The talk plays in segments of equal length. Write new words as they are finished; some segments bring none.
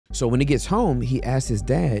So when he gets home, he asks his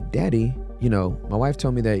dad, Daddy, you know, my wife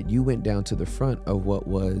told me that you went down to the front of what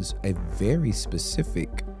was a very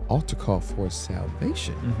specific altar call for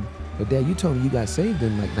salvation. But Dad, you told me you got saved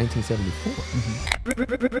in like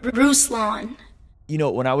 1974. Ruslan. You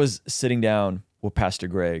know, when I was sitting down with Pastor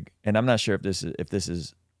Greg, and I'm not sure if this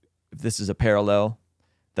is a parallel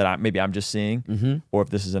that maybe I'm just seeing, or if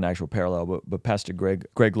this is an actual parallel, but Pastor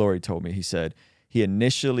Greg Laurie told me, he said he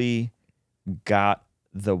initially got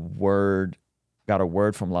a word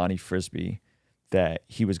from Lonnie Frisbee that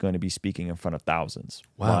he was going to be speaking in front of thousands.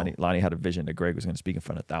 Wow. Lonnie had a vision that Greg was going to speak in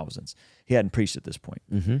front of thousands. He hadn't preached at this point.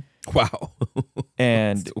 Wow.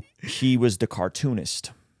 And he was the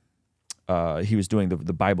cartoonist. He was doing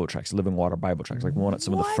the Bible tracks, Living Water Bible tracks, like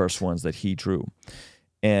some of the first ones that he drew.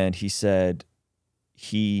 And he said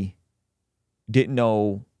he didn't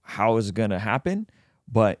know how it was going to happen,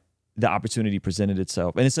 but the opportunity presented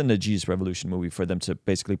itself. And it's in the Jesus Revolution movie for them to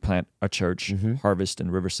basically plant a church, Harvest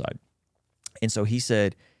in Riverside. And so he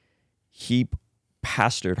said he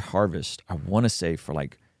pastored Harvest, I want to say, for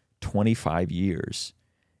like 25 years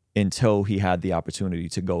until he had the opportunity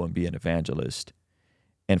to go and be an evangelist.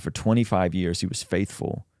 And for 25 years, he was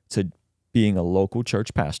faithful to being a local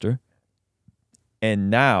church pastor. And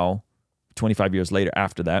now, 25 years later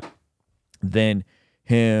after that, then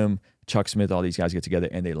him, Chuck Smith, all these guys get together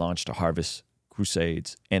and they launched the Harvest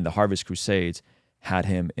Crusades. And the Harvest Crusades had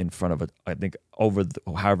him in front of, I think,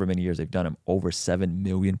 however many years they've done him, over 7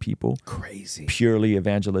 million people. Crazy. Purely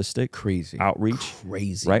evangelistic. Crazy. Outreach.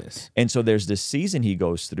 Craziness. Right? And so there's this season he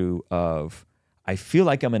goes through of, I feel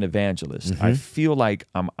like I'm an evangelist. I feel like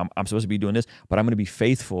I'm supposed to be doing this, but I'm going to be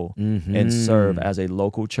faithful and serve as a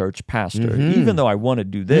local church pastor, even though I want to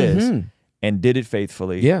do this, and did it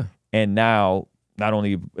faithfully. Yeah. And now, not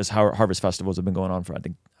only as Harvest Festivals have been going on for, I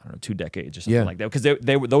think, I don't know, 2 decades or something like that, because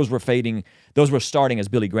those were fading. Those were starting as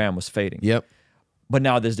Billy Graham was fading. Yep. But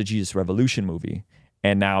now there's the Jesus Revolution movie,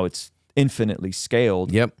 and now it's infinitely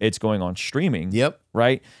scaled. Yep. It's going on streaming. Yep.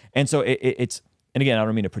 Right. And so it's. And again, I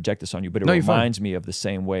don't mean to project this on you, but it reminds me of the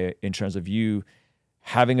same way in terms of you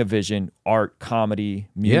having a vision, art, comedy,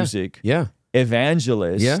 music,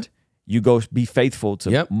 evangelist. You go be faithful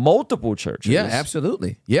to multiple churches. Yeah,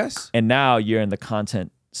 absolutely. Yes. And now you're in the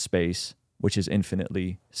content space, which is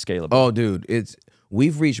infinitely scalable. Oh, dude,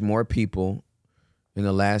 we've reached more people in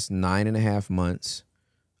the last 9.5 months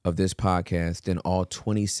of this podcast than all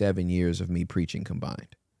 27 years of me preaching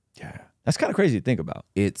combined. Yeah. That's kind of crazy to think about.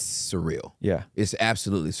 It's surreal. Yeah. It's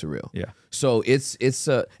absolutely surreal. Yeah. So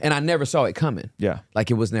and I never saw it coming. Yeah.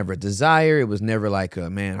 Like it was never a desire. It was never like,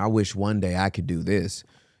 man, I wish one day I could do this.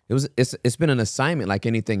 It's been an assignment like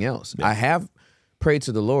anything else. Yeah. I have prayed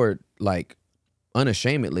to the Lord like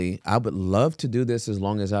unashamedly, I would love to do this as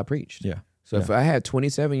long as I preached. Yeah. So if I had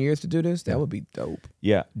 27 years to do this, that would be dope.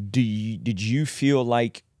 Yeah. Did you feel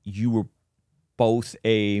like you were both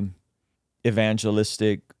a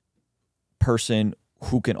evangelistic person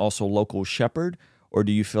who can also local shepherd, or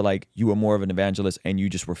do you feel like you were more of an evangelist and you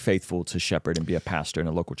just were faithful to shepherd and be a pastor in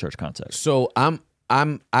a local church context? So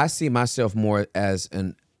I see myself more as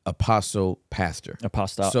an apostle pastor.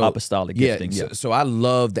 Apostolic gifting. Yeah. So I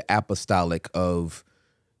love the apostolic of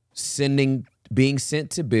being sent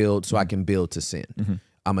to build so I can build to send.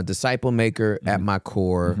 I'm a disciple maker at my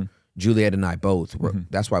core. Juliet and I both were.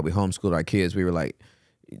 That's why we homeschooled our kids. We were like,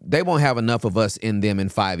 they won't have enough of us in them in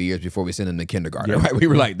 5 years before we send them to kindergarten, right? We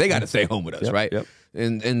were like, they got to stay home with us, right? Yep.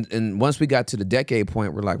 And once we got to the decade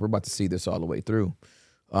point, we're like, we're about to see this all the way through.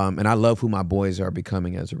 And I love who my boys are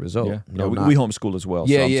becoming as a result. Yeah, we homeschool as well,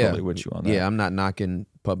 so I'm totally with you on that. Yeah, I'm not knocking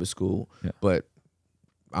public school, but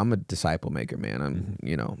I'm a disciple maker, man.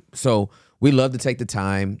 So we love to take the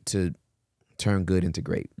time to turn good into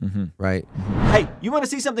great, right? Hey, you want to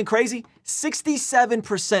see something crazy?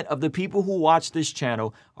 67% of the people who watch this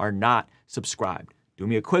channel are not subscribed. Do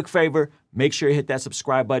me a quick favor, make sure you hit that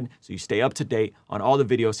subscribe button so you stay up to date on all the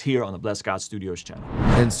videos here on the Blessed God Studios channel.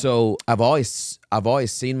 And so I've always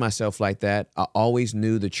seen myself like that. I always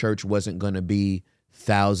knew the church wasn't going to be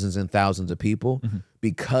thousands and thousands of people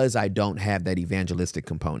because I don't have that evangelistic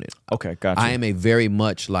component. Okay, gotcha. I am a very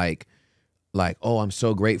much like, oh, I'm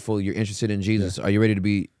so grateful you're interested in Jesus. Are you ready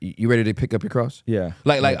to pick up your cross? Yeah.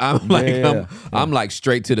 I'm like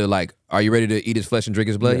straight to the like, are you ready to eat his flesh and drink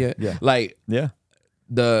his blood yet? Yeah. Like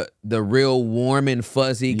the real warm and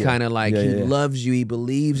fuzzy kind of like he loves you, he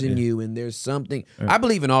believes in you, and there's something. I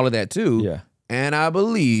believe in all of that too. Yeah. And I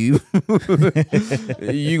believe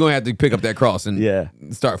you're gonna have to pick up that cross and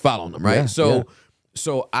start following them, right? So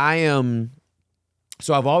I've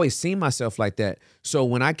always seen myself like that. So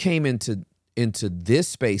when I came into this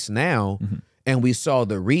space now, and we saw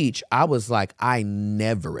the reach, I was like, I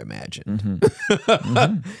never imagined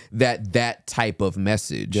that type of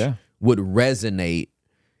message would resonate.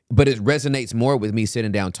 But it resonates more with me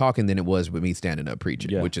sitting down talking than it was with me standing up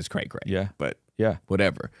preaching, which is cray. Yeah. But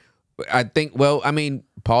whatever. I think, well, I mean,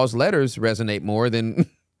 Paul's letters resonate more than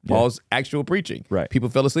Paul's actual preaching. Right. People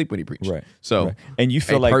fell asleep when he preached. Right. So and you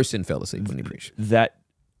feel like a person fell asleep when he preached.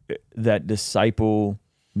 That disciple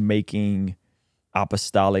making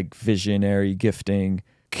apostolic visionary gifting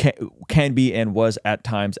can be and was at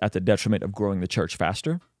times at the detriment of growing the church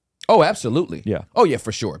faster. Oh, absolutely. Yeah. Oh, yeah,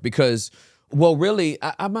 for sure. Because, well, really,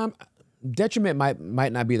 detriment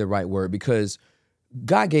might not be the right word, because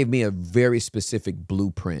God gave me a very specific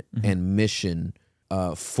blueprint and mission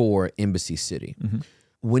for Embassy City.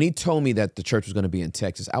 When he told me that the church was going to be in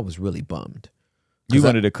Texas, I was really bummed. You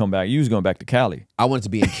wanted to come back. You was going back to Cali. I wanted to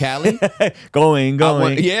be in Cali. going.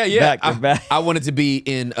 Back to back. I wanted to be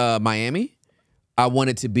in Miami. I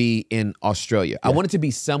wanted to be in Australia. I wanted to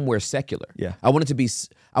be somewhere secular. Yeah. I wanted to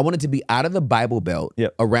be out of the Bible Belt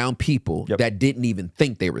around people that didn't even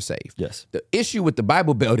think they were saved. Yes. The issue with the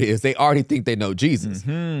Bible Belt is they already think they know Jesus.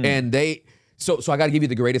 And so I got to give you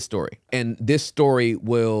the greatest story. And this story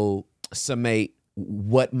will summate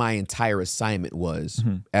what my entire assignment was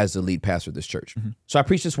as the lead pastor of this church. So I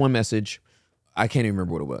preached this one message. I can't even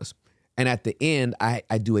remember what it was. And at the end, I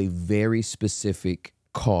do a very specific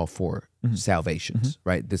call for salvations,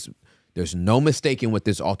 right? There's no mistaking what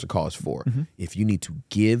this altar call is for. If you need to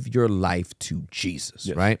give your life to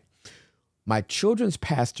Jesus, right? My children's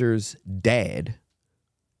pastor's dad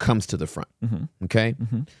comes to the front, okay?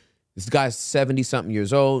 This guy's 70-something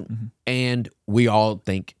years old, and we all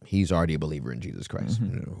think he's already a believer in Jesus Christ.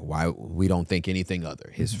 Why we don't think anything other.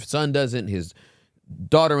 His son doesn't, his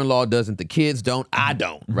daughter-in-law doesn't, the kids don't, I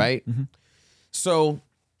don't, right? So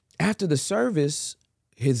after the service,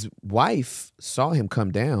 his wife saw him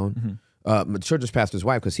come down, the children's pastor's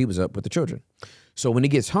wife, because he was up with the children. So when he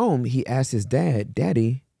gets home, he asks his dad,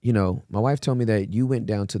 Daddy, you know, my wife told me that you went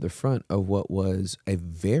down to the front of what was a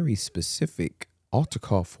very specific altar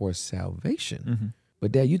call for salvation.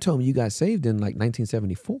 But Dad, you told me you got saved in like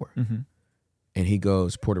 1974. And he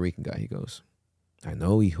goes, Puerto Rican guy, he goes, I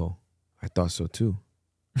know, hijo. I thought so too.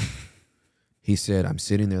 He said, I'm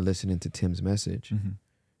sitting there listening to Tim's message,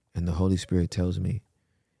 and the Holy Spirit tells me,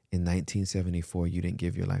 in 1974, you didn't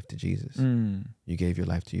give your life to Jesus. You gave your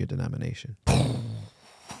life to your denomination.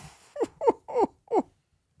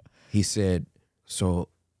 He said, so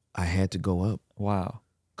I had to go up. Wow.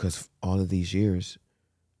 Because all of these years,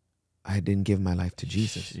 I didn't give my life to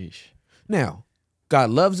Jesus. Sheesh. Now, God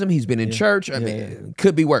loves him. He's been in church. I mean, it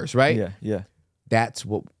could be worse, right? Yeah. That's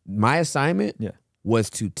what my assignment was,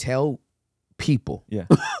 to tell people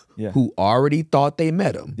who already thought they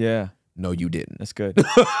met him. No, you didn't. That's good.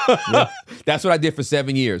 That's what I did for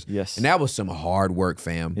 7 years. Yes. And that was some hard work,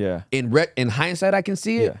 fam. Yeah. In hindsight, I can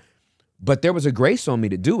see it. But there was a grace on me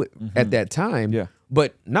to do it at that time.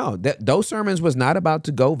 But no, those sermons was not about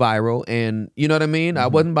to go viral. And you know what I mean? I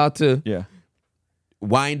wasn't about to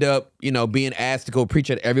wind up, you know, being asked to go preach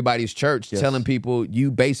at everybody's church, telling people you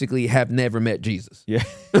basically have never met Jesus. Yes,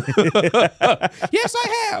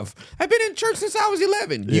 I have. I've been in church since I was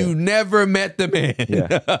 11. You never met the man.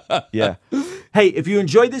 Hey, if you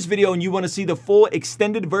enjoyed this video and you want to see the full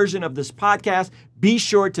extended version of this podcast, be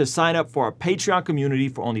sure to sign up for our Patreon community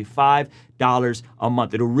for only $5 a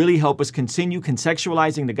month. It'll really help us continue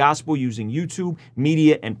contextualizing the gospel using YouTube,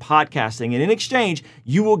 media, and podcasting. And in exchange,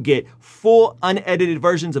 you will get full unedited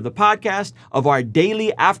versions of the podcast, of our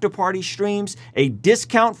daily after party streams, a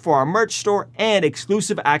discount for our merch store, and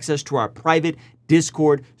exclusive access to our private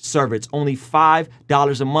Discord server. It's only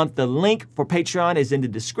 $5 a month. The link for Patreon is in the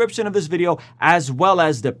description of this video, as well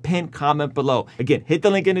as the pinned comment below. Again, hit the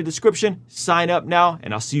link in the description, sign up now,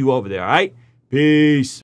 and I'll see you over there, all right? Peace.